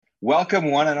Welcome,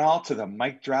 one and all, to the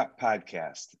Mic Drop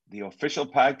Podcast, the official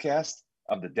podcast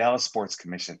of the Dallas Sports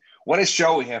Commission. What a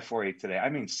show we have for you today. I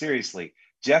mean, seriously,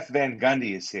 Jeff Van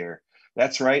Gundy is here.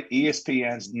 That's right,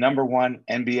 ESPN's #1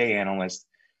 NBA analyst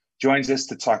joins us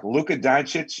to talk Luka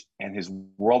Doncic and his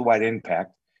worldwide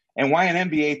impact, and why an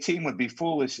NBA team would be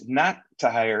foolish not to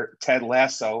hire Ted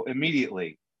Lasso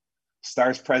immediately.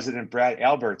 Stars president Brad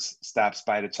Alberts stops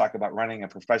by to talk about running a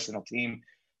professional team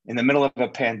in the middle of a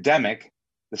pandemic,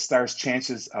 the Stars'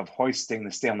 chances of hoisting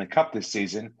the Stanley Cup this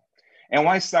season, and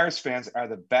why Stars fans are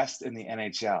the best in the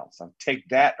NHL. So take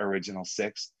that, Original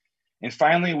Six. And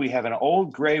finally, we have an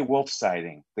old gray wolf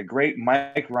sighting. The great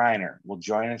Mike Rhyner will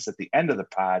join us at the end of the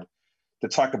pod to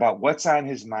talk about what's on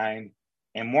his mind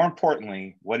and, more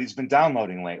importantly, what he's been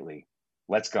downloading lately.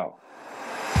 Let's go.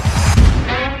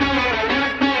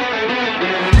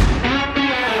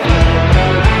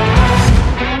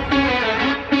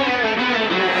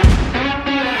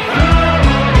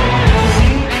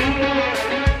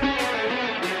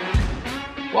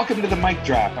 Welcome to the Mic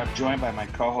Drop. I'm joined by my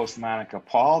co-host, Monica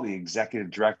Paul, the executive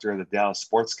director of the Dallas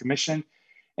Sports Commission,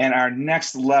 and our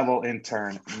next level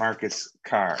intern, Marcus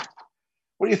Carr.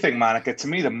 What do you think, Monica? To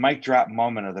me, the mic drop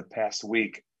moment of the past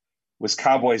week was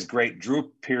Cowboys great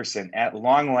Drew Pearson at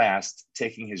long last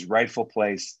taking his rightful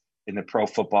place in the Pro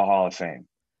Football Hall of Fame.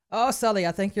 Oh, Sully,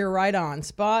 I think you're right on.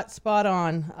 Spot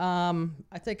on.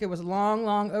 I think it was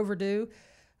long overdue.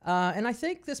 And I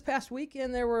think this past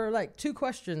weekend there were like two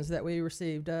questions that we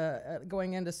received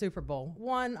going into Super Bowl.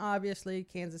 One, obviously,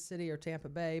 Kansas City or Tampa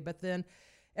Bay, but then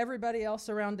everybody else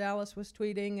around Dallas was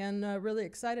tweeting and really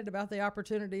excited about the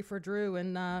opportunity for Drew,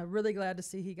 and really glad to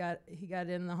see he got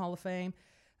in the Hall of Fame.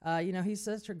 He's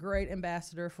such a great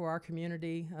ambassador for our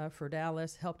community, for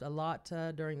Dallas, helped a lot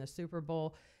during the Super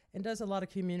Bowl, and does a lot of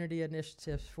community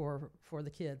initiatives for the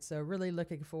kids. So really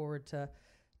looking forward to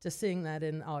seeing that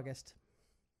in August.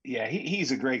 Yeah,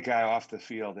 he's a great guy off the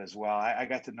field as well. I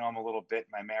got to know him a little bit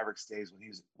in my Mavericks days when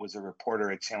he was a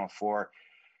reporter at Channel 4.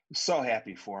 I'm so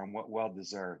happy for him. Well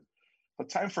deserved. But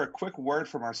time for a quick word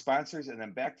from our sponsors, and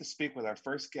then back to speak with our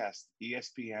first guest,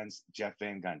 ESPN's Jeff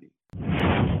Van Gundy.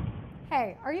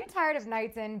 Hey, are you tired of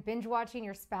nights in binge watching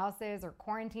your spouse's or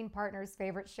quarantine partner's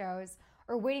favorite shows,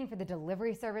 or waiting for the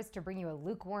delivery service to bring you a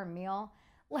lukewarm meal?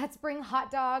 Let's bring hot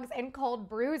dogs and cold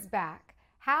brews back.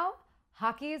 How?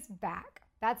 Hockey is back.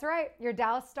 That's right, your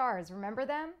Dallas Stars. Remember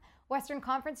them? Western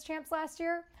Conference champs last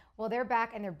year? Well, they're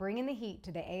back and they're bringing the heat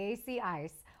to the AAC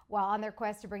ice while on their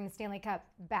quest to bring the Stanley Cup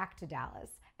back to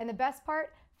Dallas. And the best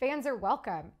part, fans are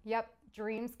welcome. Yep,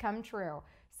 dreams come true.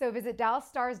 So visit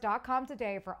DallasStars.com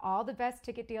today for all the best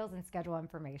ticket deals and schedule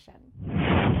information.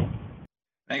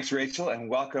 Thanks, Rachel, and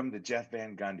welcome to Jeff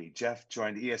Van Gundy. Jeff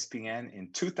joined ESPN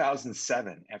in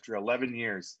 2007 after 11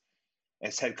 years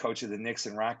as head coach of the Knicks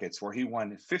and Rockets, where he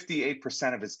won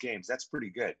 58% of his games. That's pretty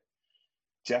good.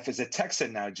 Jeff is a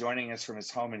Texan now, joining us from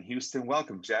his home in Houston.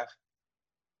 Welcome, Jeff.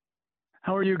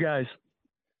 How are you guys?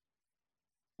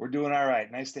 We're doing all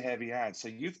right. Nice to have you on. So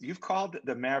you've called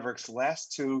the Mavericks'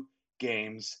 last two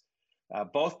games,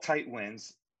 both tight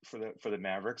wins for the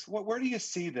Mavericks. Where do you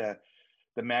see the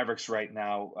Mavericks right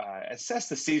now? Assess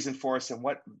the season for us and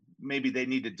what maybe they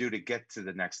need to do to get to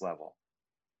the next level.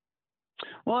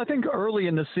 Well, I think early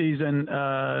in the season,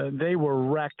 they were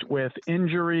wrecked with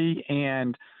injury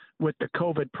and with the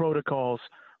COVID protocols.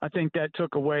 I think that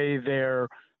took away their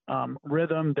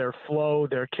rhythm, their flow,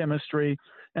 their chemistry.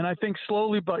 And I think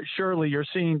slowly but surely you're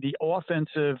seeing the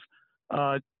offensive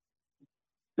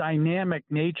dynamic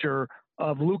nature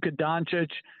of Luka Doncic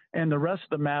and the rest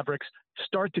of the Mavericks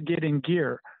start to get in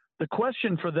gear. The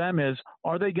question for them is,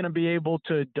 are they going to be able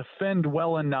to defend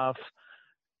well enough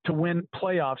to win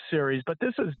playoff series? But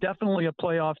this is definitely a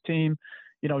playoff team.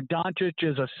 You know, Doncic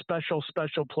is a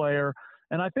special player.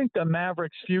 And I think the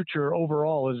Mavericks' future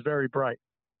overall is very bright.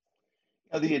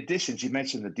 The additions, you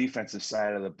mentioned the defensive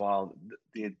side of the ball,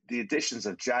 the additions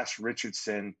of Josh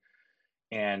Richardson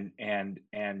and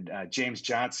James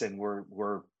Johnson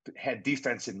had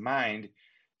defense in mind.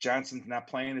 Johnson's not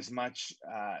playing as much.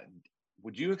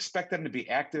 Would you expect them to be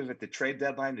active at the trade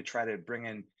deadline to try to bring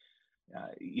in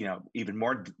even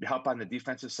more help on the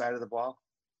defensive side of the ball?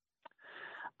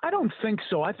 I don't think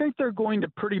so. I think they're going to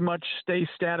pretty much stay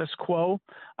status quo.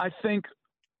 I think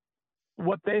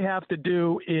what they have to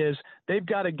do is they've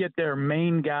got to get their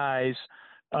main guys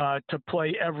to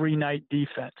play every night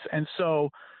defense. And so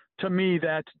to me,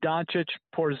 that's Doncic,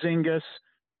 Porzingis,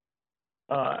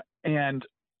 and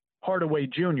Hardaway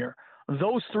Jr.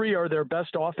 Those three are their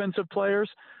best offensive players.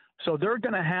 So they're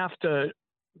going to have to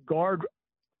guard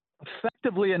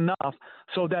effectively enough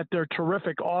so that their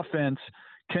terrific offense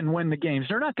can win the games.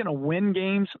 They're not going to win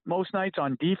games most nights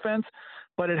on defense,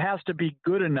 but it has to be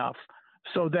good enough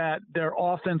so that their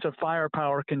offensive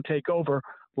firepower can take over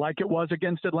like it was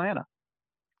against Atlanta.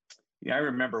 Yeah, I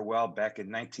remember well back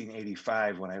in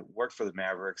 1985 when I worked for the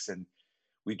Mavericks and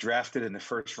we drafted in the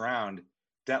first round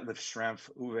Detlef Schrempf,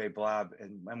 Uwe Blab,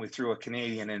 and we threw a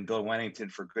Canadian in, Bill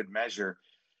Wennington, for good measure.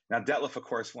 Now, Detlef, of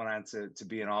course, went on to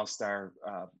be an all-star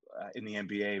in the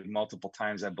NBA multiple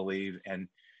times, I believe, and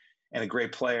a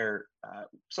great player.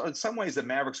 So in some ways, the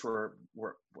Mavericks were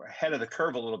ahead of the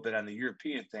curve a little bit on the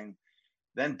European thing.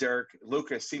 Then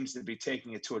Luka seems to be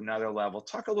taking it to another level.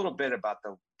 Talk a little bit about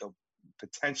the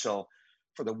potential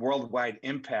for the worldwide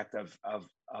impact of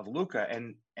Luka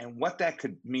and what that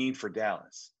could mean for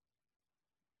Dallas.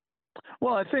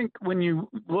 Well, I think when you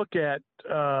look at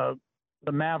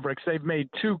the Mavericks, they've made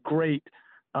two great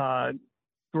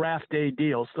draft day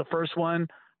deals. The first one,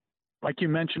 like you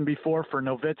mentioned before, for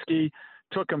Nowitzki,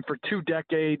 took him for 2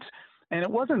 decades. And it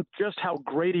wasn't just how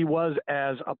great he was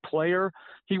as a player.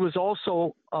 He was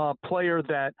also a player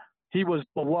that he was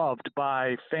beloved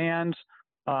by fans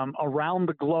around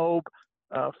the globe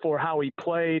for how he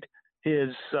played,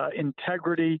 his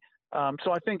integrity.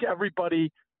 So I think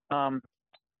everybody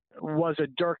was a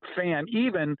Dirk fan,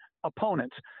 even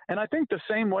opponents. And I think the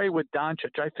same way with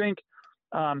Doncic. I think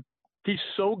he's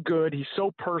so good, he's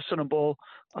so personable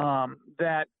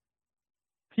that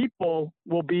people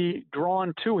will be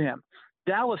drawn to him.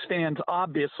 Dallas fans,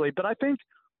 obviously, but I think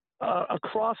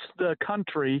across the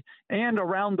country and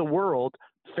around the world,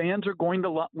 fans are going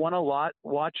to want to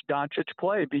watch Doncic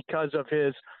play because of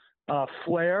his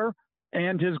flair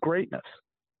and his greatness.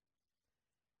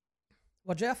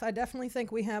 Well, Jeff, I definitely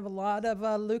think we have a lot of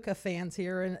Luka fans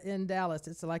here in Dallas.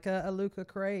 It's like a Luka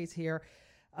craze here.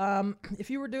 If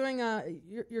you were doing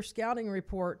your scouting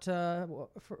report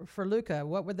for Luka,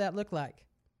 what would that look like?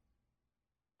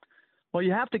 Well,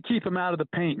 you have to keep him out of the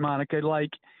paint, Monica.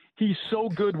 Like, he's so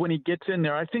good when he gets in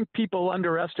there. I think people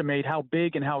underestimate how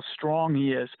big and how strong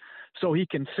he is. So he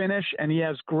can finish, and he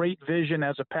has great vision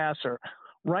as a passer.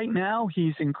 Right now,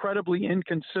 he's incredibly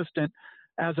inconsistent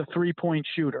as a three-point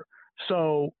shooter.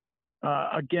 So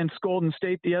against Golden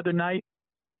State the other night,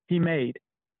 he made.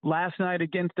 Last night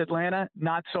against Atlanta,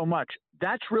 not so much.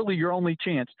 That's really your only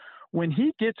chance. When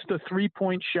he gets the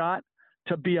three-point shot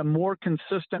to be a more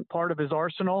consistent part of his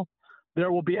arsenal, there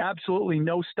will be absolutely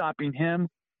no stopping him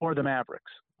or the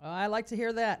Mavericks. I like to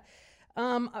hear that.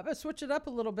 I'm going to switch it up a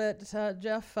little bit,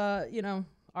 Jeff.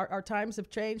 Our times have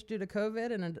changed due to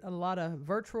COVID and a lot of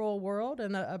virtual world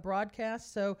and a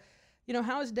broadcast. So,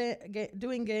 how is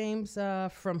doing games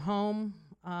from home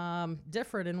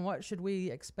different, and what should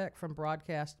we expect from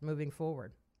broadcast moving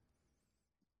forward?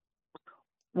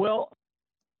 Well,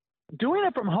 doing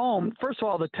it from home, first of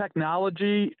all, the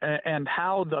technology and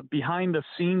how the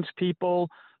behind-the-scenes people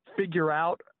figure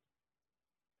out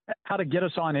how to get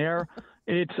us on air,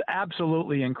 it's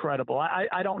absolutely incredible.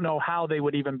 I don't know how they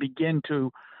would even begin to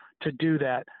do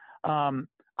that.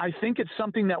 I think it's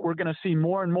something that we're going to see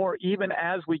more and more, even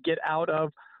as we get out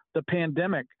of the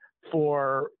pandemic,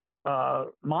 for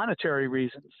monetary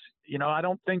reasons. I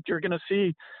don't think you're going to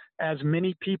see as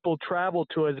many people travel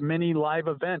to as many live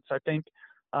events. I think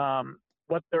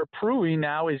what they're proving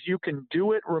now is you can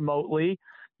do it remotely,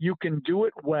 you can do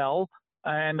it well,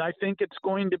 and I think it's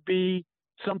going to be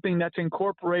something that's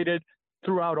incorporated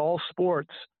throughout all sports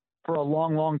for a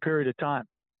long, long period of time.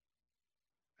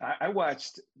 I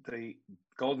watched the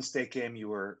Golden State game. You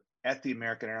were at the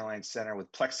American Airlines Center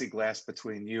with plexiglass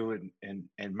between you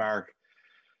and Mark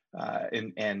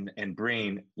and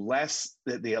Breen.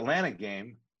 The Atlanta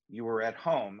game, you were at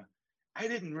home. I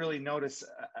didn't really notice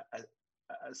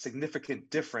a significant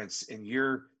difference in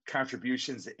your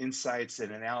contributions, the insights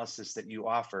and analysis that you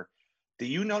offer. Do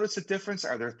you notice a difference?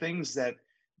 Are there things that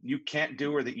you can't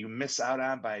do or that you miss out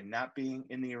on by not being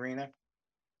in the arena?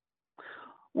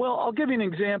 Well, I'll give you an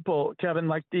example, Kevin.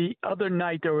 Like the other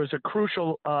night, there was a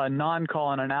crucial non-call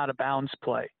on an out-of-bounds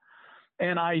play.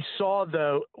 And I saw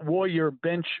the Warrior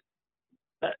bench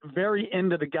very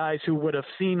into the guys who would have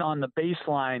seen on the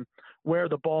baseline where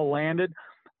the ball landed.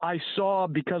 I saw,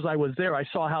 because I was there, I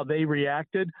saw how they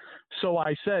reacted. So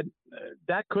I said,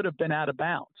 that could have been out of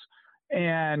bounds.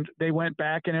 And they went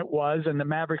back and it was, and the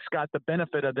Mavericks got the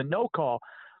benefit of the no call.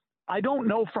 I don't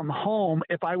know from home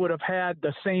if I would have had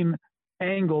the same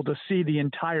angle to see the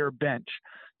entire bench,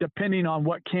 depending on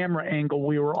what camera angle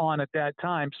we were on at that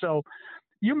time. So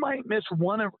you might miss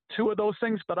one or two of those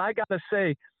things, but I got to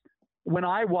say, when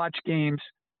I watch games,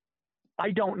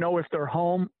 I don't know if they're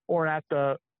home or at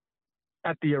the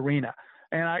arena.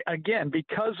 And again,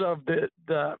 because of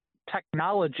the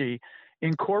technology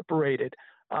incorporated,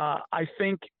 I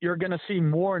think you're going to see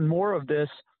more and more of this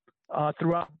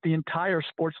throughout the entire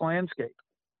sports landscape.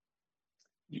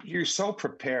 You're so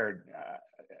prepared,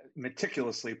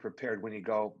 meticulously prepared when you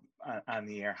go on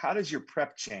the air. How does your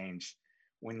prep change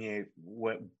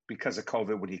because of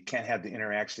COVID, when you can't have the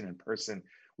interaction in person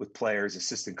with players,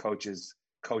 assistant coaches,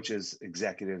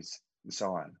 executives, and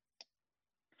so on?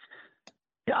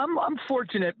 Yeah, I'm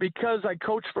fortunate because I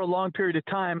coached for a long period of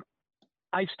time.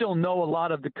 I still know a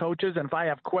lot of the coaches, and if I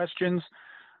have questions,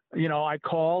 I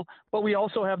call. But we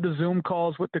also have the Zoom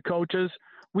calls with the coaches.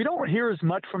 We don't hear as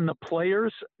much from the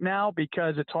players now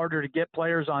because it's harder to get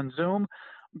players on Zoom.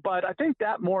 But I think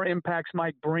that more impacts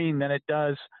Mike Breen than it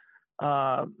does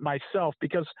myself,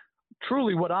 because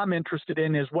truly what I'm interested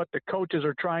in is what the coaches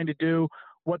are trying to do,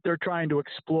 what they're trying to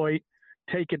exploit,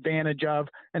 take advantage of.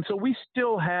 And so we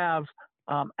still have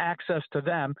access to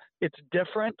them. It's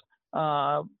different.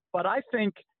 But I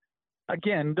think,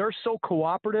 again, they're so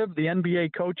cooperative, the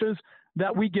NBA coaches,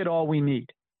 that we get all we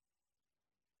need.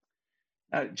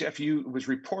 Jeff, you was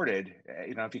reported,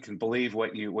 if you can believe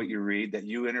what you read, that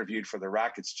you interviewed for the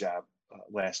Rockets job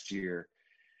last year.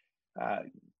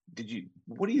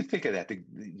 What do you think of that? Are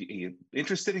you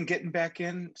interested in getting back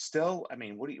in still? I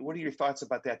mean, what are your thoughts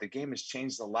about that? The game has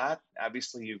changed a lot.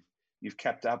 Obviously, you've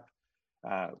kept up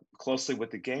closely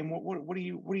with the game. What do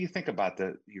you think about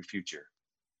your future?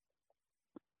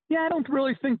 Yeah, I don't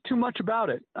really think too much about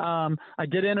it. I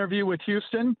did interview with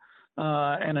Houston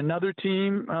and another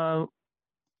team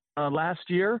last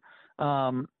year.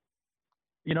 Some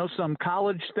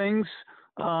college things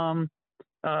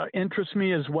interest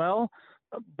me as well.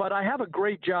 But I have a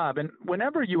great job. And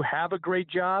whenever you have a great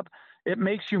job, it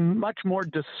makes you much more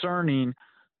discerning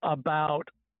about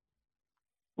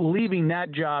leaving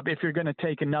that job if you're going to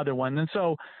take another one. And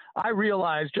so I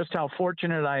realize just how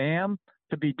fortunate I am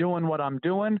to be doing what I'm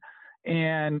doing.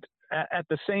 And at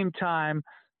the same time,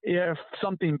 if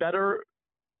something better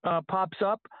pops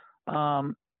up,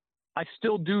 I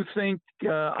still do think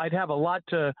I'd have a lot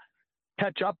to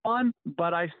catch up on,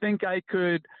 but I think I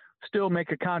could still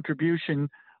make a contribution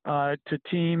to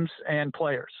teams and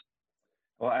players.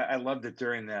 Well, I loved it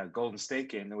during the Golden State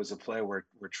game. There was a play where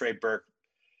Trey Burke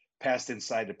passed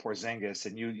inside to Porzingis,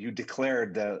 and you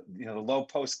declared the low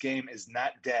post game is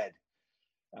not dead.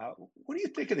 What do you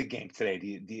think of the game today?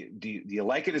 Do you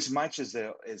like it as much as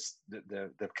the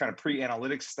kind of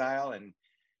pre-analytics style,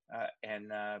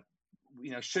 and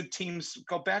should teams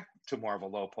go back to more of a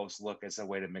low post look as a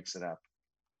way to mix it up?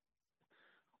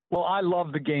 Well, I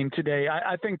love the game today.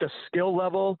 I think the skill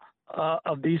level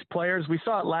of these players, we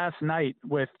saw it last night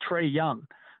with Trae Young,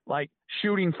 like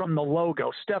shooting from the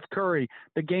logo. Steph Curry,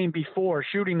 the game before,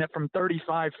 shooting it from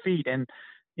 35 feet and,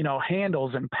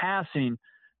 handles and passing.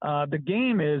 The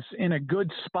game is in a good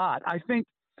spot. I think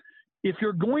if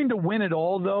you're going to win it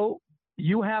all, though,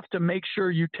 you have to make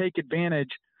sure you take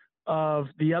advantage of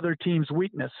the other team's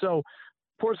weakness. So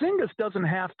Porzingis doesn't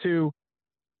have to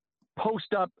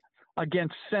post up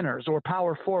against centers or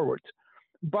power forwards.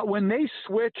 But when they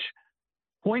switch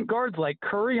point guards like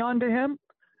Curry onto him,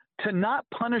 to not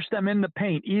punish them in the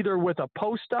paint, either with a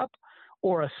post up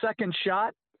or a second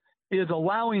shot, is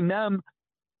allowing them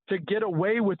to get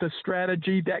away with a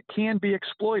strategy that can be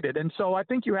exploited. And so I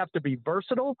think you have to be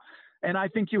versatile, and I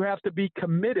think you have to be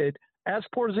committed, as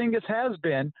Porzingis has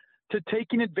been, to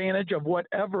taking advantage of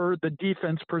whatever the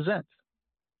defense presents.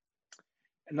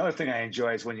 Another thing I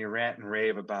enjoy is when you rant and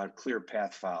rave about clear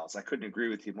path fouls. I couldn't agree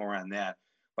with you more on that.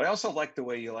 But I also like the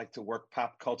way you like to work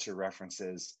pop culture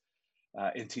references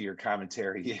into your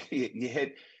commentary. You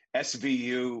hit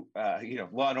SVU,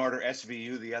 Law and Order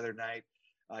SVU the other night.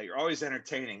 You're always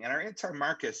entertaining. And our intern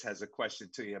Marcus has a question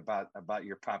to you about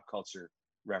your pop culture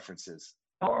references.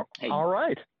 Hey, all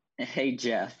right. Hey,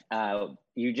 Jeff,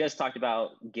 you just talked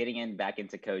about getting back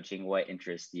into coaching. What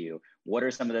interests you? What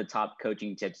are some of the top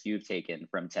coaching tips you've taken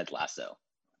from Ted Lasso?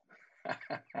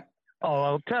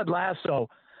 Ted Lasso.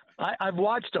 I've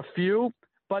watched a few,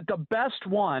 but the best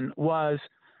one was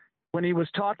when he was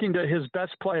talking to his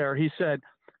best player. He said,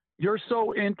 "You're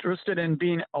so interested in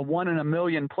being a 1 in a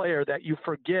million player that you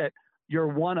forget you're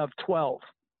 1 of 12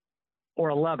 or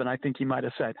 11, I think he might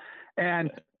have said."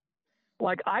 And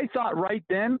I thought right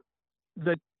then,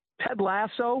 the Ted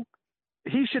Lasso,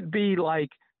 he should be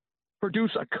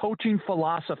produce a coaching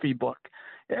philosophy book.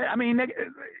 I mean,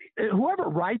 whoever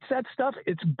writes that stuff,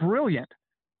 it's brilliant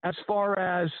as far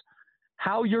as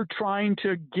how you're trying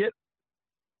to get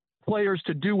players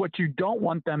to do what you don't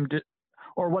want them to,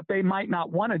 or what they might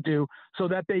not want to do, so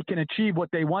that they can achieve what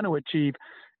they want to achieve.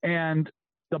 And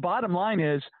the bottom line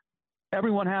is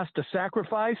everyone has to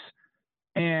sacrifice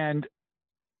and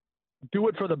do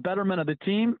it for the betterment of the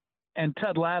team. and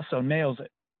Ted Lasso nails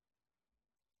it.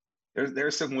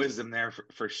 There's some wisdom there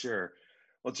for sure.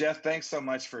 Well, Jeff, thanks so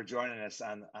much for joining us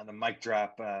on the mic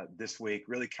drop this week.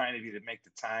 Really kind of you to make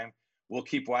the time. We'll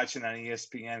keep watching on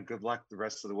ESPN. Good luck the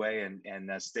rest of the way,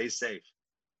 and stay safe.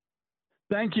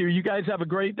 Thank you. You guys have a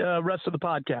great rest of the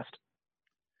podcast.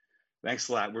 Thanks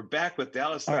a lot. We're back with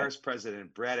Dallas Stars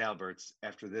president Brad Alberts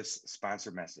after this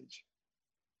sponsor message.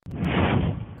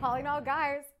 Calling all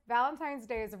guys, Valentine's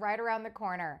Day is right around the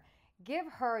corner. Give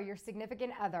her, your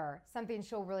significant other, something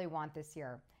she'll really want this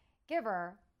year. Give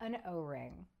her an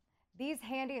O-ring. These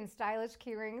handy and stylish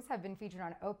key rings have been featured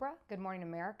on Oprah, Good Morning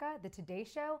America, The Today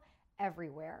Show,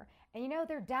 everywhere. And you know,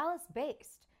 they're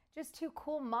Dallas-based. Just two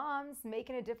cool moms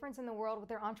making a difference in the world with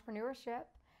their entrepreneurship.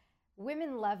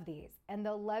 Women love these, and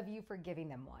they'll love you for giving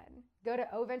them one. Go to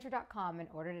oventure.com and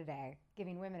order today,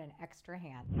 giving women an extra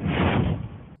hand.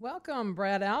 Welcome,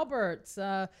 Brad Alberts,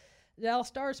 Dallas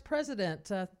Stars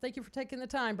president. Thank you for taking the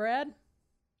time, Brad.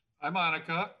 Hi,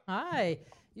 Monica. Hi.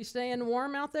 You staying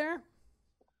warm out there?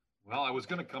 Well, I was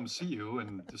going to come see you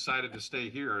and decided to stay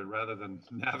here rather than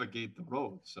navigate the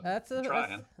road. So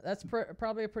that's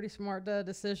probably a pretty smart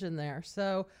decision there.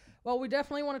 So, well, we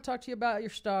definitely want to talk to you about your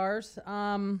Stars.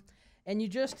 And you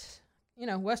just,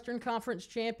 Western Conference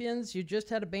champions. You just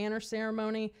had a banner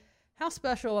ceremony. How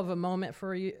special of a moment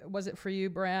was it for you,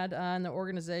 Brad, and the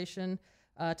organization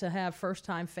to have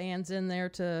first-time fans in there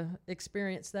to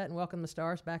experience that and welcome the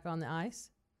Stars back on the ice?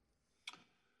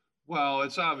 Well,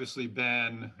 it's obviously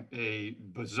been a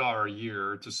bizarre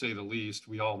year, to say the least.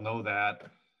 We all know that.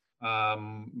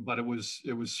 But it was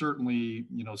certainly,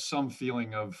 some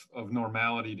feeling of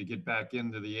normality to get back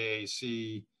into the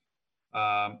AAC.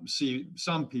 See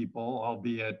some people,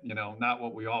 albeit, not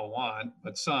what we all want,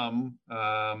 but some.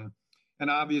 And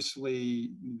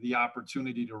obviously the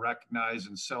opportunity to recognize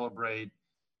and celebrate,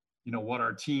 what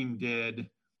our team did,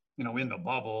 in the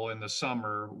bubble in the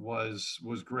summer was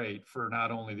great for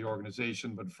not only the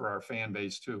organization, but for our fan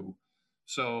base too.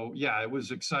 So yeah, it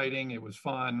was exciting. It was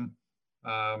fun.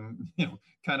 Kind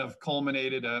of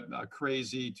culminated a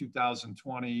crazy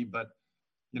 2020, but,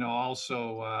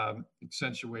 also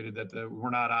accentuated that we're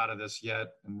not out of this yet.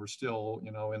 And we're still,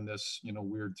 in this,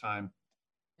 weird time.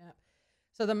 Yeah.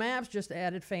 So the Mavs just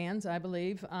added fans, I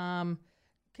believe.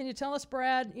 Can you tell us,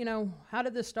 Brad, how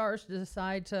did the Stars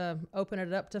decide to open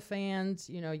it up to fans?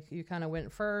 You kind of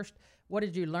went first. What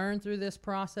did you learn through this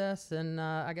process? And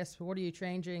I guess, what are you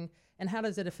changing? And how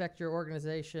does it affect your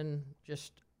organization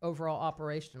just overall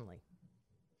operationally?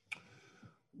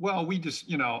 Well, we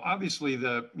just, obviously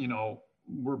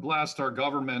we're blessed. Our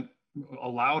government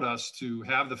allowed us to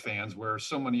have the fans where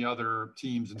so many other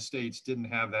teams and states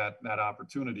didn't have that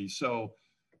opportunity. So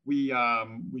we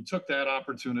took that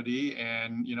opportunity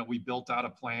and, we built out a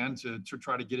plan to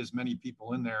try to get as many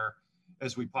people in there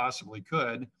as we possibly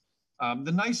could.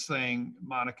 The nice thing,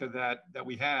 Monica, that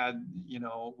we had,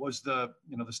 was the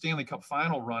Stanley Cup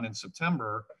final run in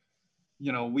September.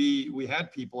 We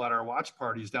had people at our watch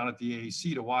parties down at the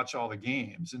AAC to watch all the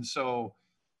games. And so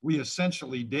we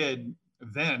essentially did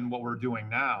then what we're doing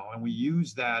now. And we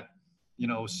used that,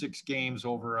 6 games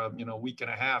over a, week and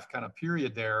a half kind of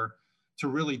period there to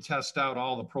really test out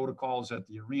all the protocols at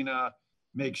the arena,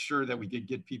 make sure that we could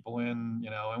get people in,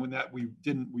 and when that we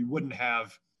wouldn't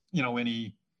have,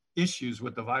 any issues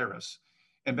with the virus.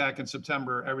 And back in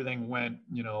September, everything went,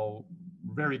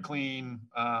 very clean.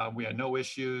 We had no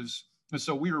issues. And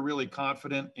so we were really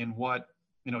confident in what,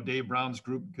 Dave Brown's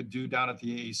group could do down at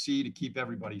the AAC to keep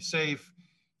everybody safe,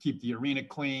 keep the arena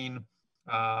clean,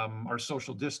 our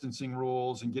social distancing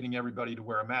rules, and getting everybody to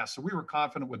wear a mask. So we were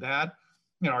confident with that.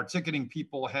 Our ticketing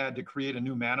people had to create a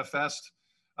new manifest,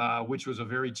 which was a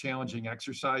very challenging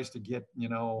exercise to get,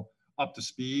 up to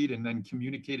speed and then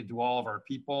communicate it to all of our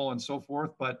people and so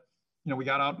forth. But, we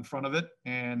got out in front of it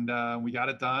and we got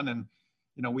it done. And,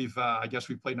 we've, I guess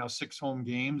we've played now 6 home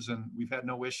games and we've had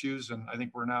no issues. And I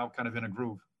think we're now kind of in a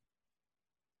groove.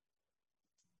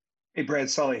 Hey, Brad,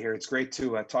 Sully here. It's great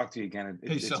to talk to you again.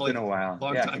 It's been a while.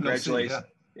 Long time congratulations. No see,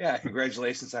 yeah,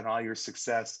 congratulations on all your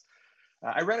success.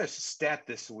 I read a stat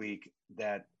this week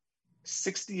that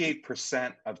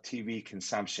 68% of TV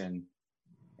consumption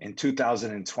in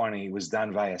 2020 was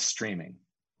done via streaming.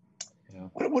 Yeah.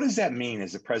 What does that mean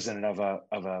as the president of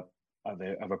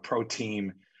a pro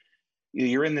team?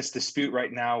 You're in this dispute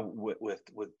right now with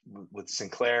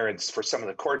Sinclair, and for some of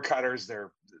the cord cutters,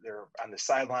 they're on the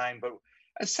sideline. But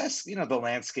assess the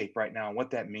landscape right now and what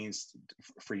that means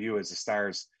for you as the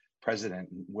Stars president,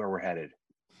 and where we're headed.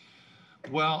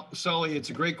 Well, Sully,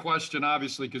 it's a great question,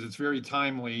 obviously, because it's very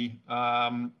timely.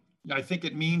 I think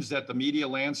it means that the media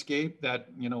landscape that,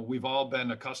 we've all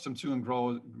been accustomed to and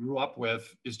grew up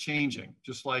with is changing,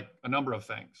 just like a number of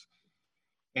things.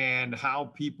 And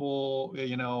how people,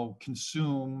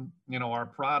 consume, our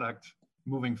product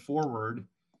moving forward,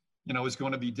 is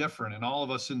going to be different. And all of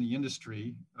us in the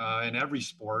industry, in every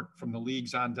sport, from the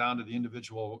leagues on down to the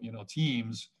individual,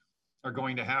 teams, are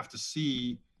going to have to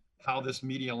see how this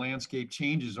media landscape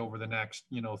changes over the next,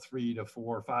 3 to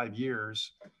 4 or 5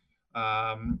 years.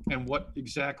 And what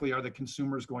exactly are the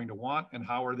consumers going to want, and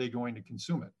how are they going to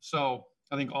consume it? So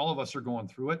I think all of us are going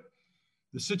through it.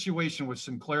 The situation with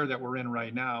Sinclair that we're in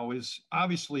right now is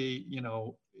obviously,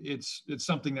 it's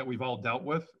something that we've all dealt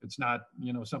with. It's not,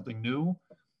 something new,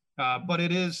 but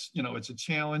it is, it's a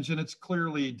challenge, and it's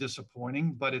clearly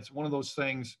disappointing, but it's one of those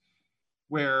things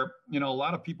where, a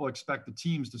lot of people expect the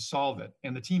teams to solve it,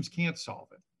 and the teams can't solve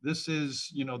it. This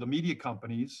is, the media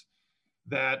companies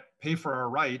that pay for our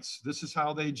rights. This is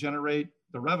how they generate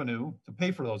the revenue to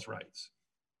pay for those rights.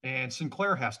 And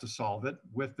Sinclair has to solve it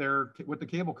with the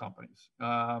cable companies.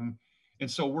 And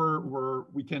so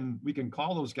we can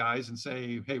call those guys and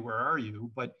say, hey, where are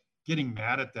you? But getting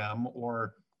mad at them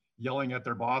or yelling at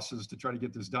their bosses to try to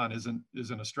get this done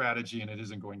isn't a strategy, and it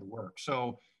isn't going to work.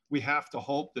 So we have to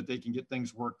hope that they can get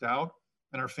things worked out,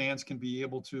 and our fans can be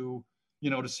able to,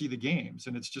 to see the games.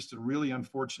 And it's just a really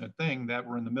unfortunate thing that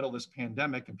we're in the middle of this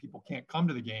pandemic and people can't come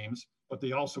to the games, but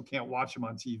they also can't watch them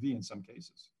on TV in some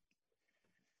cases.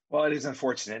 Well, it is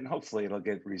unfortunate, and hopefully it'll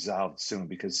get resolved soon,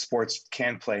 because sports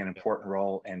can play an important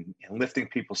role in lifting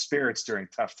people's spirits during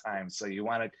tough times. So you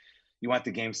want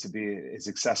the games to be as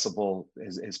accessible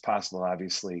as possible,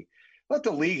 obviously. But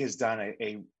the league has done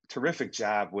a terrific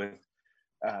job with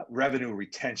revenue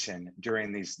retention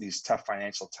during these tough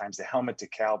financial times. The helmet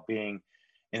decal being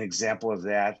an example of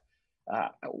that.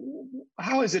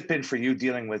 How has it been for you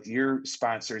dealing with your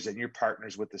sponsors and your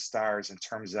partners with the Stars in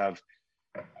terms of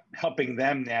helping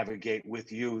them navigate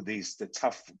with you the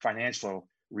tough financial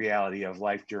reality of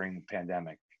life during the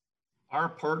pandemic? Our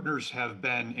partners have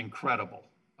been incredible.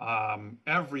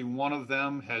 Every one of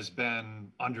them has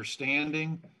been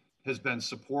understanding, has been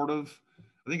supportive.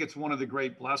 I think it's one of the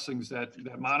great blessings that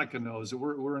Monica knows, that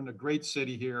we're in a great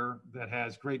city here that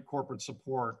has great corporate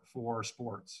support for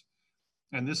sports.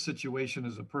 And this situation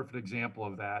is a perfect example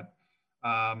of that.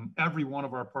 Every one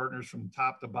of our partners from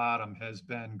top to bottom has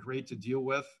been great to deal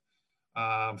with,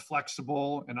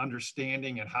 flexible and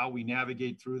understanding at how we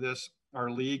navigate through this.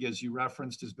 Our league, as you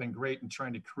referenced, has been great in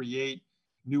trying to create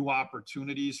new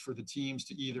opportunities for the teams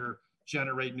to either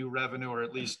generate new revenue or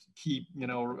at least keep,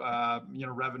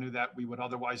 revenue that we would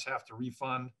otherwise have to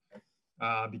refund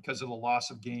because of the loss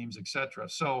of games, et cetera.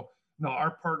 So, no,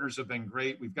 our partners have been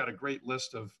great. We've got a great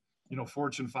list of,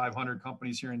 Fortune 500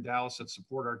 companies here in Dallas that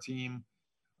support our team.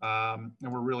 And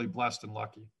we're really blessed and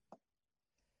lucky.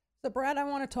 So, Brad, I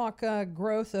want to talk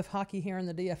growth of hockey here in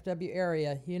the DFW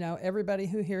area. Everybody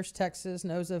who hears Texas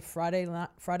knows of Friday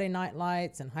night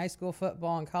lights and high school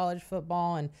football and college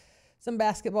football and some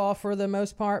basketball for the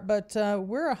most part, but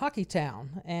we're a hockey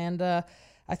town. And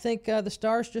I think the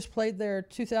Stars just played their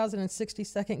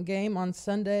 2062nd game on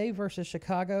Sunday versus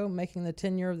Chicago, making the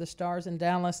tenure of the Stars in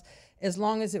Dallas as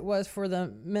long as it was for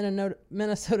the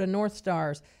Minnesota North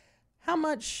Stars. How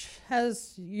much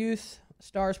has youth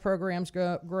Stars programs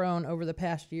grown over the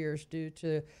past years due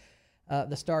to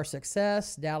the Stars'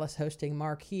 success, Dallas hosting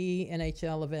marquee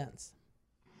NHL events?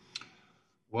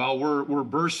 Well, we're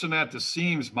bursting at the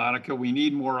seams, Monica. We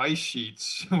need more ice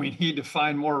sheets. We need to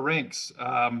find more rinks.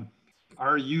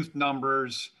 Our youth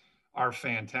numbers are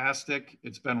fantastic.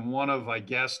 It's been one of, I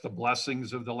guess, the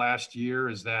blessings of the last year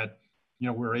is that,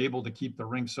 we're able to keep the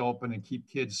rinks open and keep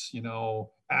kids,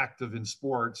 active in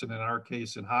sports, and in our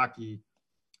case, in hockey.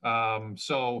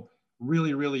 So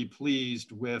really, really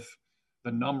pleased with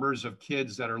the numbers of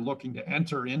kids that are looking to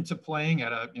enter into playing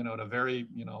at a very,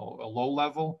 a low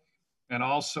level, and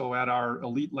also at our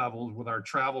elite levels with our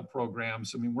travel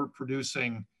programs. I mean, we're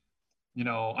producing,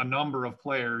 a number of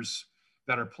players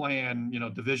that are playing,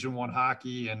 Division I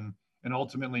hockey and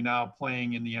ultimately now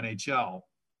playing in the NHL.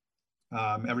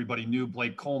 Everybody knew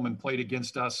Blake Coleman played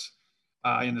against us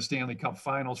in the Stanley Cup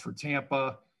Finals for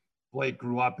Tampa. Blake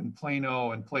grew up in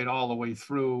Plano and played all the way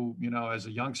through, as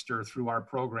a youngster through our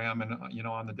program and,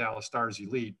 on the Dallas Stars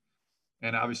Elite.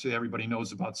 And obviously everybody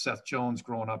knows about Seth Jones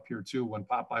growing up here too, when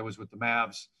Popeye was with the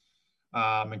Mavs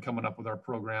and coming up with our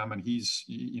program. And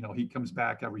he comes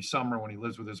back every summer when he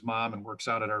lives with his mom and works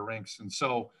out at our rinks. And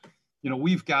so,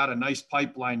 we've got a nice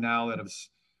pipeline now that has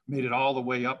made it all the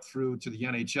way up through to the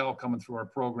NHL coming through our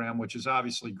program, which is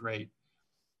obviously great.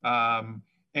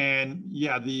 And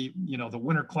yeah, the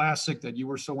Winter Classic that you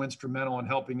were so instrumental in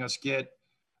helping us get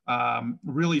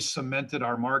really cemented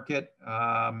our market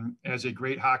as a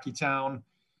great hockey town.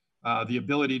 The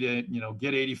ability to,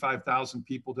 get 85,000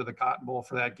 people to the Cotton Bowl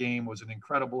for that game was an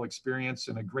incredible experience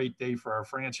and a great day for our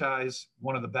franchise,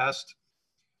 one of the best.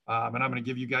 And I'm going to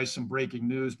give you guys some breaking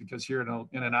news because here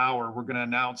in an hour, we're going to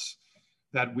announce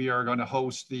that we are going to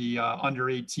host the Under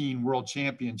 18 World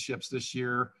Championships this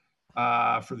year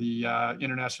for the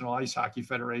International Ice Hockey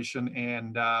Federation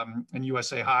and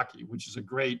USA Hockey, which is a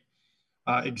great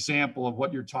example of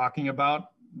what you're talking about,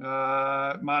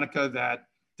 Monica, that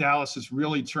Dallas is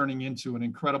really turning into an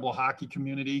incredible hockey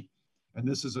community. And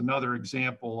this is another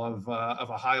example of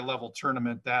a high-level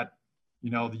tournament that,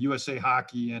 the USA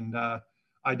Hockey and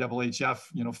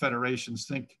IHF, federations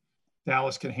think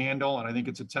Dallas can handle. And I think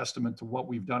it's a testament to what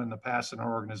we've done in the past in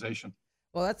our organization.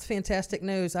 Well, that's fantastic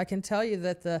news. I can tell you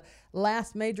that the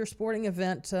last major sporting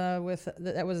event that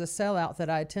was a sellout that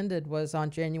I attended was on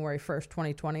January 1st,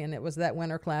 2020, and it was that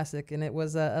Winter Classic, and it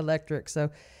was electric. So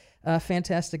a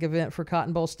fantastic event for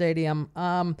Cotton Bowl Stadium.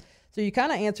 So you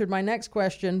kind of answered my next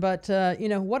question, but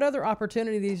what other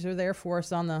opportunities are there for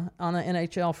us on the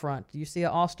NHL front? Do you see an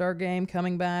All-Star game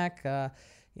coming back? I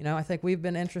think we've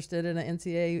been interested in an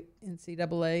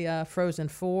NCAA Frozen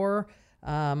Four.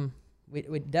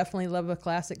 We'd definitely love a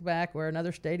Classic back or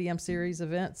another Stadium Series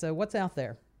event. So what's out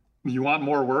there? You want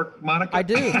more work, Monica? I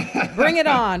do. Bring it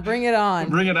on. Bring it on.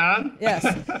 Bring it on? Yes.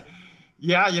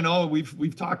 Yeah,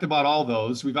 we've talked about all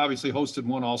those. We've obviously hosted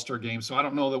one All-Star game, so I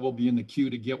don't know that we'll be in the queue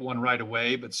to get one right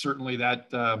away, but certainly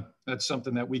that's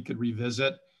something that we could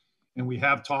revisit. And we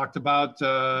have talked about,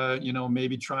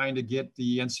 maybe trying to get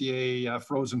the NCAA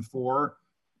Frozen Four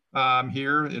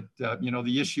here.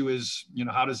 The issue is,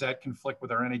 how does that conflict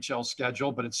with our NHL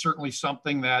schedule? But it's certainly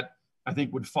something that I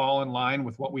think would fall in line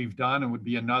with what we've done and would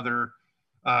be another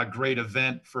great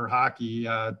event for hockey,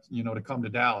 to come to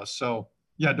Dallas. So,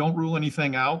 yeah, don't rule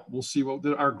anything out. We'll see what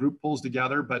our group pulls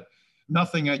together, but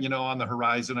nothing, on the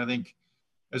horizon. I think,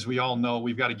 as we all know,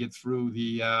 we've got to get through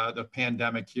the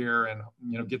pandemic here and,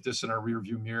 get this in our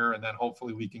rearview mirror. And then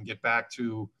hopefully we can get back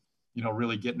to,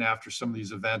 really getting after some of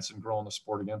these events and growing the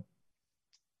sport again.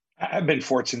 I've been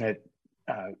fortunate,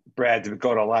 Brad, to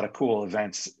go to a lot of cool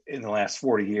events in the last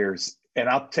 40 years. And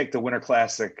I'll take the Winter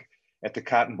Classic at the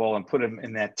Cotton Bowl and put them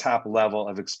in that top level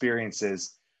of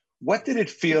experiences. What did it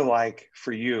feel like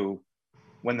for you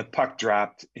when the puck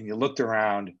dropped and you looked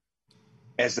around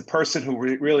as the person who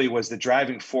really was the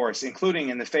driving force, including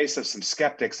in the face of some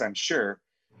skeptics, I'm sure,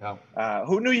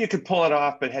 who knew you could pull it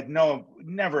off, but had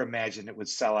never imagined it would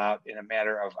sell out in a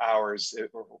matter of hours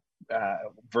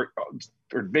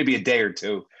or maybe a day or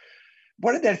two.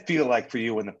 What did that feel like for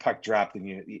you when the puck dropped and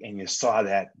you saw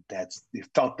you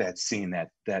felt that scene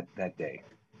that day?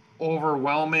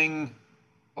 Overwhelming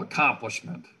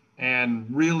accomplishment, and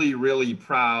really, really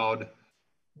proud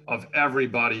of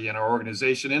everybody in our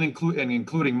organization, and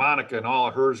including Monica and all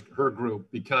of her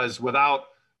group, because without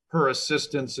her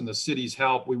assistance and the city's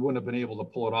help, we wouldn't have been able to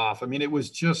pull it off. I mean, it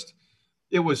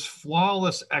was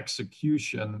flawless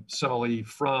execution, Sully,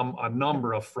 from a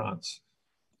number of fronts.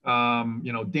 Dan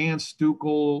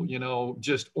Stukel,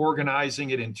 just organizing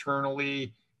it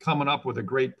internally, coming up with a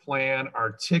great plan,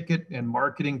 our ticket and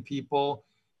marketing people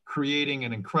creating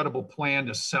an incredible plan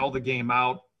to sell the game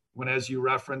out when, as you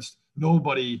referenced,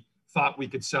 nobody thought we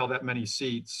could sell that many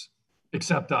seats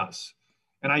except us.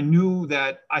 And I knew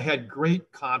that I had great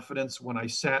confidence when I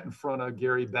sat in front of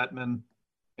Gary Bettman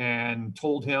and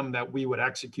told him that we would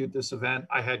execute this event.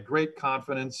 I had great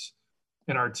confidence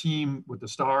in our team with the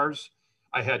Stars.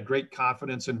 I had great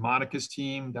confidence in Monica's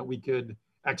team that we could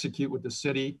execute with the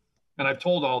city. And I've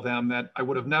told all them that I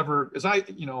would have never,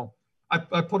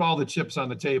 I put all the chips on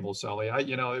the table, Sully.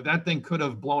 That thing could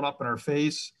have blown up in our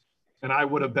face, and I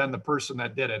would have been the person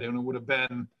that did it. And it would have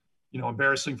been,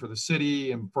 embarrassing for the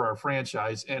city and for our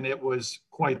franchise. And it was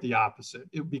quite the opposite.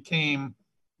 It became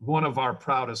one of our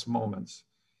proudest moments.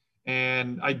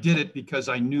 And I did it because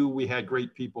I knew we had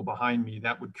great people behind me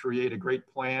that would create a great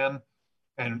plan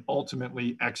and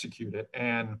ultimately execute it.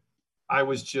 And I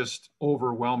was just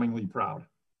overwhelmingly proud.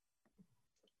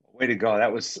 Way to go.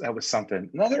 That was something.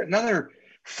 Another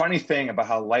funny thing about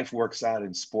how life works out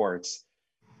in sports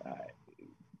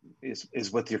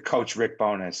is with your coach, Rick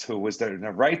Bowness, who was there in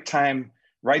the right time,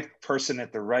 right person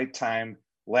at the right time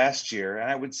last year. And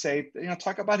I would say,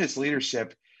 talk about his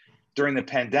leadership during the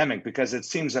pandemic, because it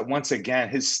seems that once again,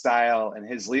 his style and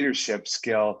his leadership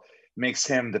skill makes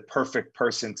him the perfect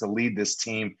person to lead this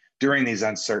team during these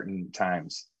uncertain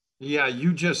times. Yeah,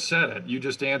 you just said it. You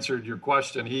just answered your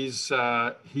question. He's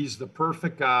the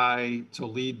perfect guy to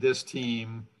lead this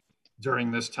team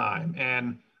during this time.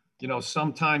 And,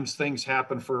 sometimes things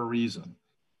happen for a reason.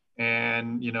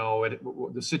 And,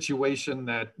 the situation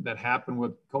that happened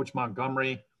with Coach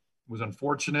Montgomery was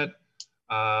unfortunate.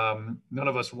 None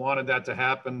of us wanted that to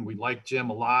happen. We liked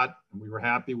Jim a lot, and we were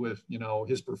happy with,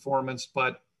 his performance,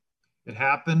 but it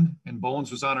happened, and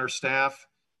Bones was on our staff,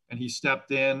 and he stepped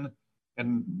in.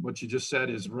 And what you just said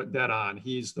is dead on.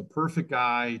 He's the perfect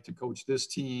guy to coach this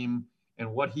team.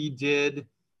 And what he did,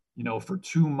 for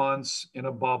 2 months in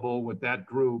a bubble with that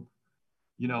group,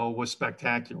 was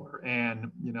spectacular.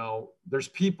 And, there's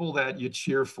people that you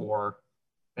cheer for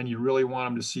and you really want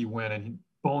them to see win. And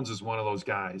Bones is one of those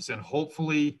guys. And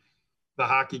hopefully the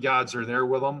hockey gods are there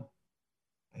with him,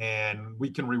 and we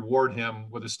can reward him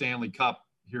with a Stanley Cup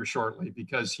here shortly,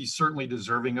 because he's certainly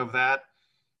deserving of that.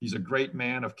 He's a great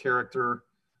man of character.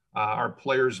 Our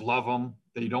players love him.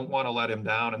 They don't want to let him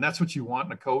down. And that's what you want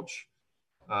in a coach.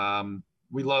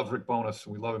 We love Rick Bowness.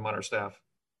 We love him on our staff.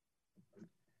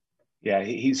 Yeah,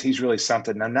 he's really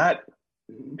something. Now,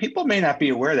 people may not be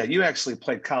aware that you actually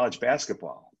played college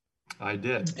basketball. I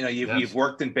did. You've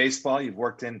worked in baseball. You've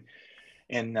worked in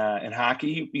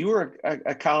hockey. You were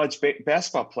a college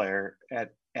basketball player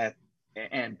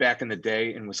and back in the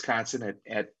day in Wisconsin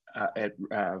at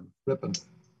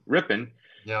Ripon.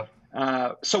 Yeah.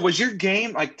 So was your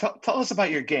game like? Tell us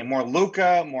about your game. More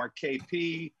Luka, more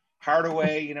KP,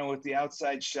 Hardaway. With the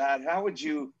outside shot. How would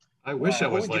you? I wish I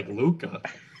was like Luka.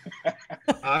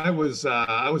 I was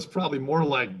probably more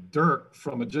like Dirk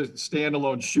from a just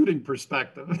standalone shooting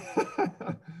perspective.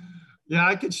 Yeah,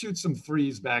 I could shoot some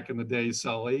threes back in the day,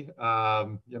 Sully.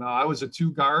 I was a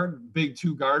big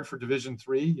two guard for Division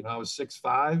III. I was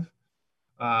 6'5",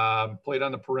 played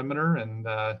on the perimeter, and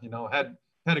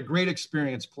had a great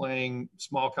experience playing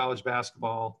small college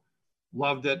basketball.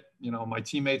 Loved it. My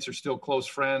teammates are still close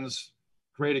friends.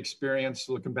 Great experience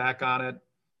looking back on it.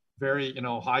 Very,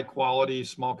 high quality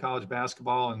small college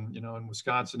basketball, and in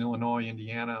Wisconsin, Illinois,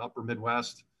 Indiana, upper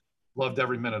Midwest. Loved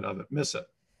every minute of it. Miss it.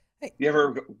 You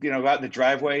ever, go out in the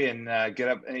driveway and get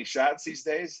up any shots these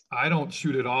days? I don't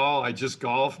shoot at all. I just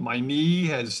golf. My knee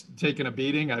has taken a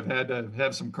beating. I've had to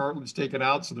have some cartilage taken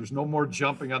out, so there's no more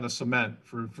jumping on the cement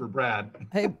for Brad.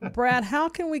 Hey, Brad, how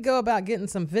can we go about getting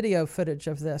some video footage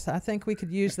of this? I think we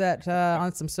could use that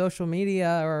on some social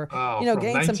media or,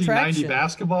 gain some traction. 1990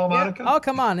 basketball, Monica? Yeah. Oh,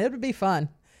 come on. It would be fun.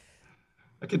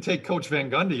 I could take Coach Van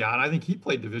Gundy on. I think he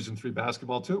played Division III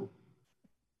basketball too.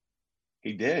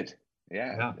 He did.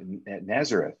 Yeah, at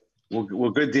Nazareth.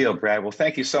 Well, good deal, Brad. Well,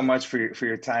 thank you so much for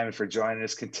your time and for joining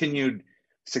us. Continued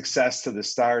success to the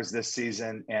Stars this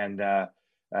season, and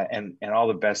all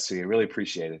the best to you. Really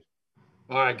appreciate it.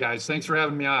 All right, guys. Thanks for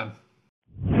having me on.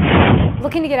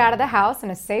 Looking to get out of the house in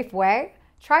a safe way?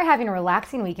 Try having a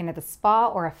relaxing weekend at the spa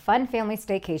or a fun family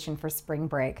staycation for spring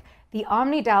break. The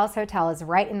Omni Dallas Hotel is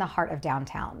right in the heart of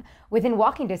downtown, within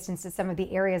walking distance to some of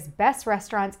the area's best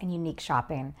restaurants and unique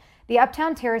shopping. The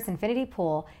Uptown Terrace Infinity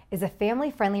Pool is a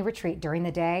family-friendly retreat during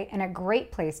the day and a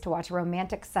great place to watch a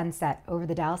romantic sunset over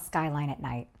the Dallas skyline at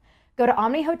night. Go to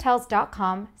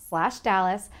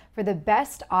omnihotels.com/Dallas for the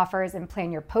best offers and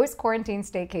plan your post-quarantine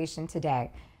staycation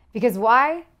today. Because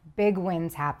why? Big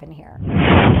wins happen here.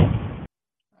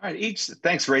 All right,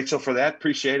 thanks, Rachel, for that.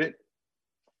 Appreciate it.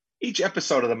 Each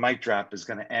episode of the Mic Drop is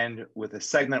going to end with a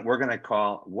segment we're going to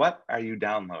call, What Are You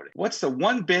Downloading? What's the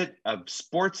one bit of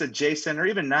sports adjacent or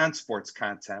even non-sports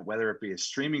content, whether it be a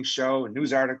streaming show, a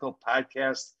news article,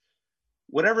 podcast,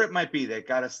 whatever it might be that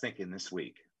got us thinking this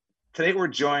week. Today, we're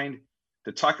joined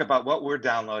to talk about what we're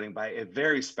downloading by a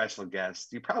very special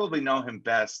guest. You probably know him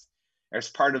best as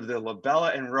part of the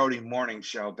LaBella and Rhodey morning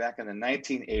show back in the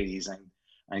 1980s on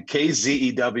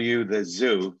KZEW, The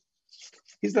Zoo.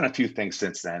 He's done a few things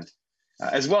since then,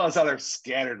 as well as other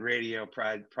scattered radio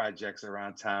projects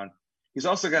around town. He's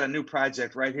also got a new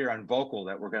project right here on Vocal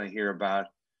that we're going to hear about.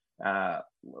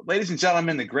 Ladies and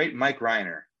gentlemen, the great Mike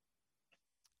Rhyner.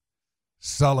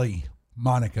 Sully,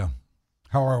 Monica,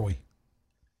 how are we?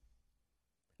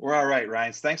 We're all right,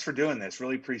 Ryan. Thanks for doing this.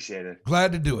 Really appreciate it.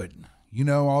 Glad to do it.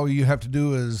 All you have to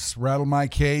do is rattle my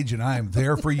cage, and I am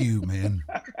there for you, man.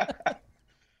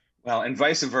 Well, and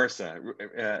vice versa.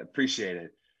 Appreciate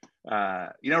it.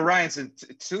 Ryan, since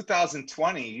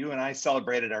 2020, you and I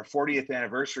celebrated our 40th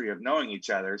anniversary of knowing each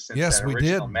other since that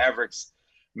original Mavericks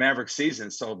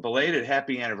season. So belated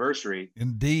happy anniversary.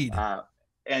 Indeed.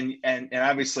 And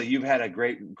obviously you've had a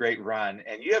great run,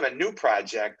 and you have a new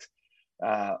project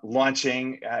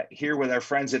launching here with our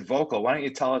friends at Vocal. Why don't you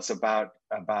tell us about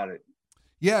it?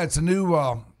 Yeah, it's a new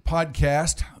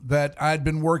podcast that I'd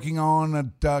been working on at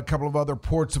a couple of other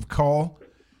ports of call,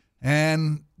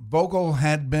 and Vocal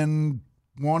had been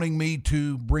wanting me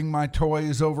to bring my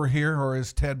toys over here, or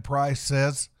as Ted Price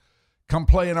says, come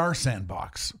play in our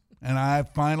sandbox. and I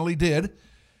finally did.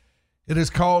 It is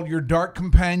called Your Dark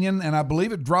Companion, and I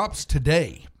believe it drops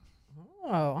today.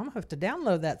 Oh, I'm going to have to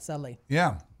download that, Sully.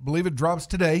 Yeah, believe it drops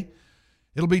today.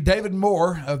 It'll be David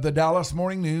Moore of the Dallas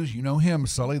Morning News. You know him,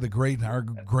 Sully, our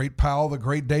great pal, the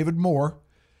great David Moore.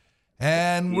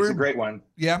 And he's a great one.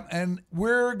 Yeah, and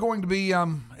we're going to be,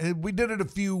 we did it a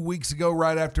few weeks ago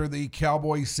right after the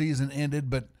Cowboys season ended,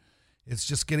 but it's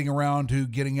just getting around to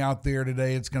getting out there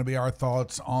today. It's going to be our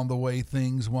thoughts on the way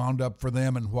things wound up for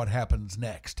them and what happens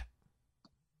next.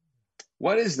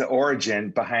 What is the origin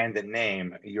behind the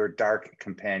name Your Dark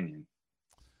Companion?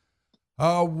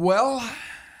 Well,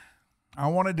 I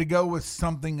wanted to go with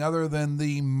something other than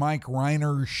the Mike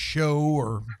Rhyner show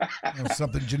or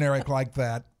something generic like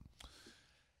that.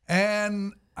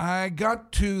 And I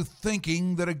got to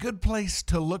thinking that a good place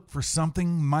to look for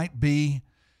something might be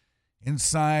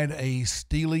inside a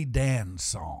Steely Dan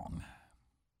song.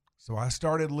 So I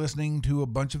started listening to a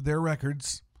bunch of their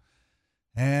records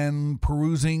and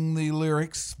perusing the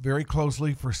lyrics very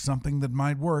closely for something that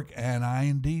might work, and I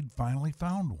indeed finally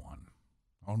found one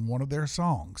on one of their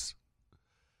songs.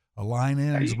 A line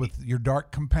ends with your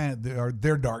dark companion, or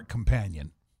their dark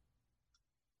companion.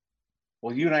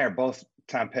 Well, you and I are both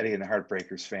Tom Petty and the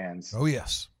Heartbreakers fans. Oh,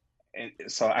 yes. And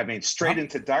so, I mean, Straight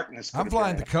Into Darkness. I'm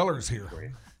flying the colors here.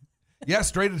 Yeah,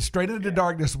 straight into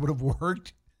darkness would have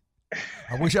worked.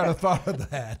 I wish I'd have thought of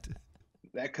that.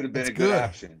 That could have been a good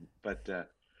option, but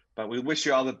we wish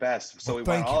you all the best. So we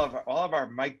want all of our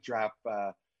mic drop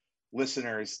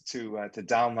listeners to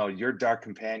download Your Dark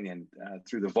Companion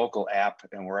through the Vocal app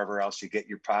and wherever else you get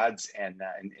your pods, and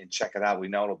check it out. We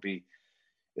know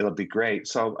it'll be great.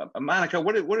 So Monica,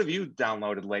 what have you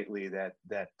downloaded lately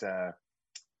that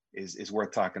is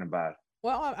worth talking about?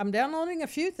 Well, I'm downloading a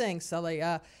few things, Sully.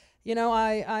 I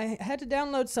had to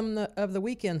download some of the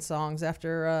Weeknd songs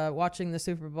after watching the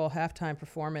Super Bowl halftime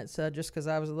performance, just because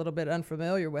I was a little bit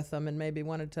unfamiliar with them and maybe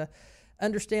wanted to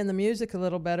understand the music a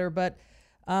little better. But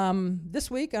this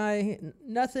week,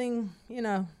 nothing,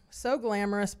 so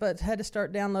glamorous, but had to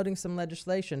start downloading some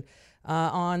legislation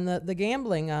on the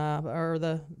gambling or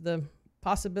the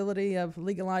possibility of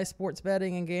legalized sports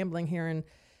betting and gambling here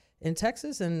in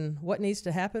Texas, and what needs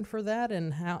to happen for that,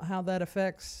 and how that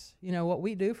affects, what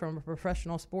we do from a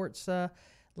professional sports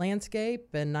landscape.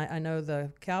 And I know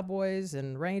the Cowboys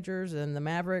and Rangers and the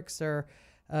Mavericks are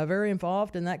very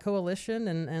involved in that coalition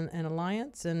and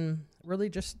alliance, and really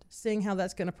just seeing how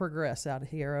that's going to progress out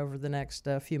here over the next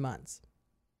few months.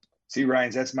 See,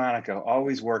 Ryan, that's Monica,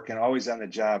 always working, always on the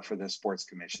job for the Sports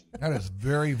Commission. That is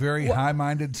very, very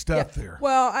high-minded stuff there.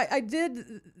 Well, I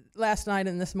did last night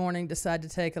and this morning decide to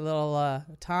take a little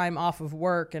time off of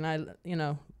work, and I,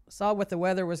 saw what the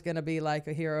weather was going to be like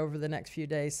here over the next few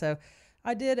days. So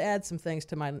I did add some things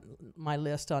to my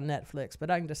list on Netflix, but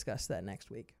I can discuss that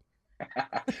next week.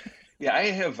 Yeah, I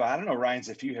have. I don't know, Ryan's,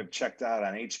 if you have checked out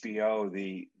on HBO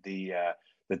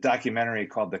the documentary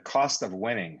called "The Cost of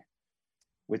Winning,"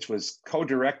 which was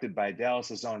co-directed by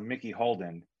Dallas's own Mickey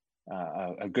Holden,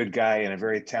 a good guy and a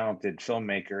very talented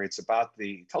filmmaker. It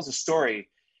tells a story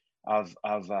of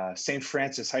St.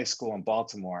 Francis High School in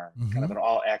Baltimore, kind of an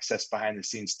all-access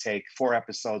behind-the-scenes take. 4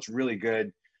 episodes, really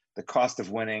good. The Cost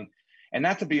of Winning, and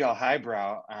not to be all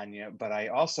highbrow on you, but I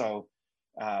also,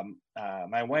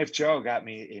 my wife Jo got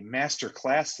me a master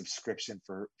class subscription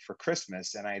for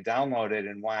Christmas, and I downloaded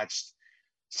and watched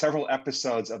several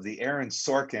episodes of the Aaron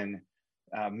Sorkin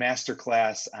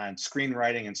masterclass on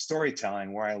screenwriting and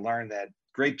storytelling, where I learned that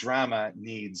great drama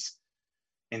needs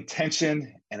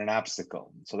intention and an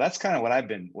obstacle. So that's kind of what I've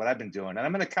been doing. And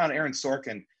I'm going to count Aaron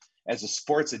Sorkin as a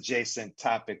sports adjacent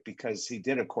topic, because he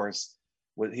did, of course,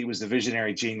 he was the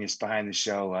visionary genius behind the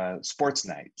show Sports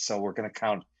Night. So we're going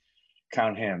to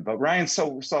count him. But Ryan,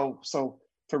 so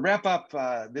to wrap up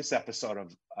this episode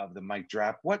of the Mic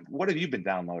Drop, what have you been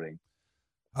downloading?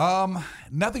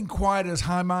 Nothing quite as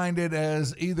high-minded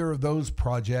as either of those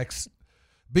projects.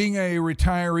 Being a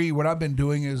retiree, what I've been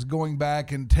doing is going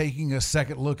back and taking a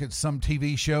second look at some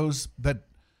TV shows that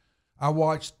I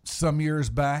watched some years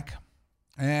back.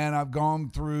 And I've gone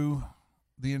through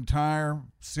the entire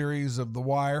series of The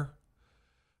Wire.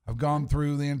 I've gone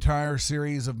through the entire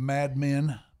series of Mad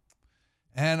Men.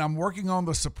 And I'm working on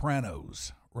The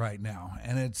Sopranos right now.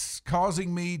 And it's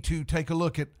causing me to take a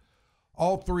look at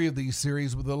all 3 of these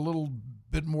series with a little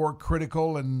bit more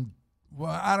critical and,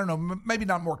 well, I don't know, maybe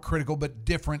not more critical, but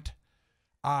different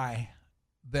eye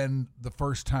than the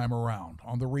first time around.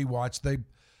 On the rewatch,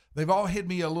 they've all hit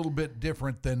me a little bit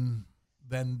different than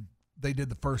they did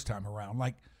the first time around.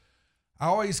 Like, I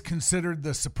always considered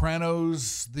The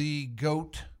Sopranos the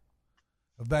GOAT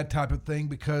of that type of thing,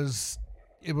 because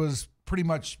it was pretty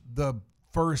much the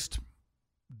first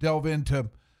delve into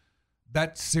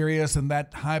that serious and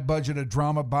that high budget of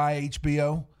drama by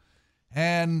HBO.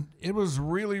 And it was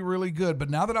really, really good. But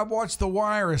now that I've watched The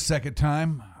Wire a second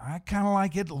time, I kind of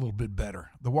like it a little bit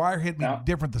better. The Wire hit me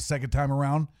different the second time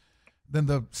around than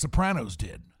The Sopranos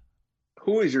did.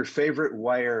 Who is your favorite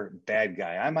Wire bad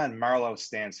guy? I'm on Marlo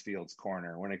Stansfield's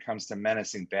corner when it comes to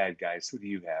menacing bad guys. Who do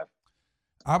you have?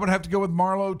 I would have to go with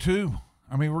Marlo, too.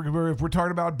 I mean, if we're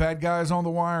talking about bad guys on The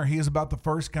Wire, he is about the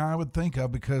first guy I would think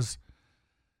of because,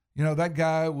 you know, that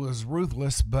guy was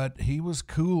ruthless, but he was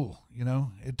cool. You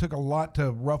know, it took a lot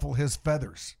to ruffle his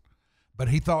feathers, but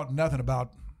he thought nothing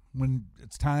about when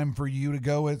it's time for you to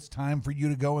go, it's time for you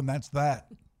to go, and that's that.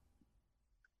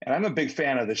 And I'm a big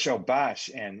fan of the show Bosch,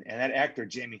 and that actor,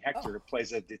 Jamie Hector,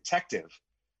 plays a detective.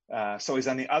 So he's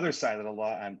on the other side of the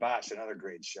law on Bosch, another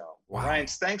great show. Wow. Ryan,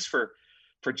 thanks for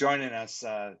joining us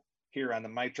here on the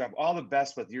Mic Drop. All the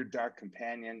best with your Dark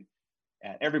Companion.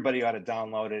 And everybody ought to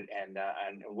download it, and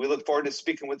we look forward to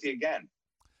speaking with you again.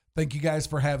 Thank you guys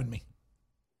for having me.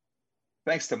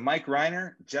 Thanks to Mike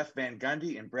Rhyner, Jeff Van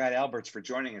Gundy, and Brad Alberts for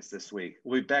joining us this week.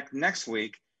 We'll be back next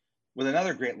week with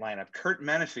another great lineup. Kurt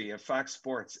Menefee of Fox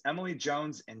Sports, Emily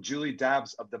Jones and Julie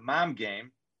Dobbs of The Mom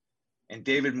Game, and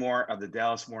David Moore of the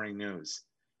Dallas Morning News.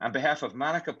 On behalf of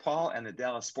Monica Paul and the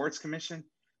Dallas Sports Commission,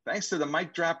 thanks to the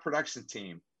Mic Drop production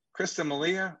team, Krista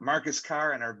Malia, Marcus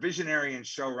Carr, and our visionary and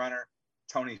showrunner,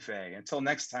 Tony Fay. Until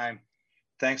next time,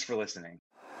 thanks for listening.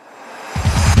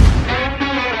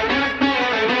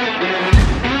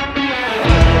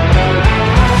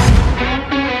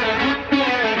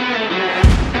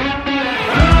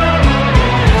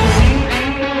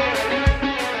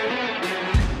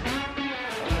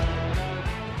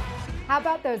 How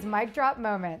about those mic drop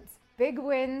moments? Big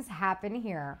wins happen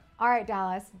here. All right,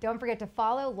 Dallas, don't forget to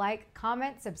follow, like,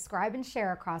 comment, subscribe, and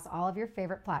share across all of your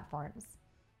favorite platforms.